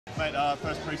Mate,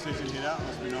 first pre-season hit out.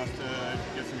 Must be nice to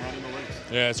get some run in the leagues.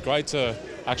 Yeah, it's great to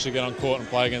actually get on court and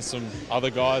play against some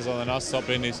other guys other than us, stop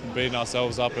beating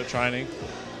ourselves up at training.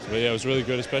 So yeah, it was really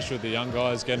good, especially with the young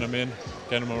guys, getting them in,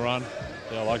 getting them a run.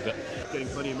 Yeah, I liked it. Getting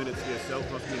plenty of minutes for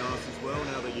yourself must be nice as well,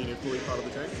 now that you're fully part of the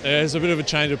team. Yeah, it's a bit of a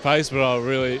change of pace, but I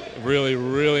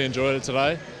really enjoyed it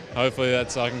today. Hopefully I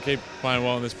can keep playing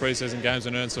well in this pre-season games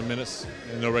and earn some minutes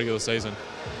in the regular season.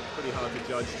 Pretty hard to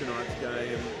judge tonight's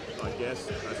game, I guess,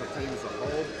 as a team as a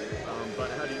whole. But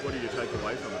what do you take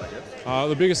away from it, I guess?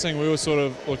 The biggest thing we were sort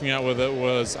of looking at with it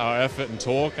was our effort and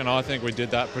talk, and I think we did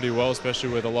that pretty well, especially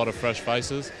with a lot of fresh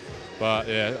faces. But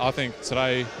yeah, I think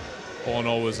today, all in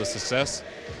all, was a success,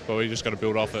 but we just got to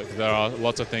build off it, because there are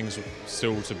lots of things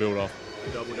still to build off.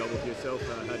 Double-double for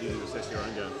yourself, how do you assess your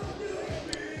own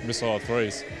game? Missed a lot of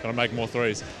threes. Got to make more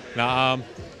threes. Now,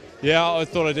 yeah, I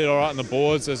thought I did all right on the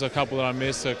boards. There's a couple that I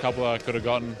missed, a couple that I could have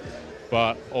gotten,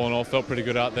 but all in all, felt pretty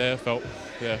good out there. Felt,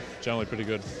 yeah, generally pretty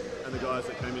good. And the guys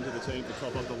that came into the team to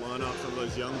top up the lineup, some of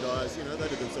those young guys, you know, they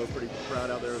did themselves pretty proud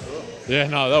out there as well. Yeah,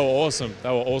 no, they were awesome. They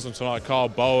were awesome tonight. Kyle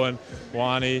Bowen,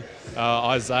 Wani,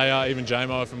 Isaiah, even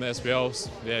JMO from the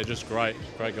SBLs. Yeah, just great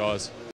guys.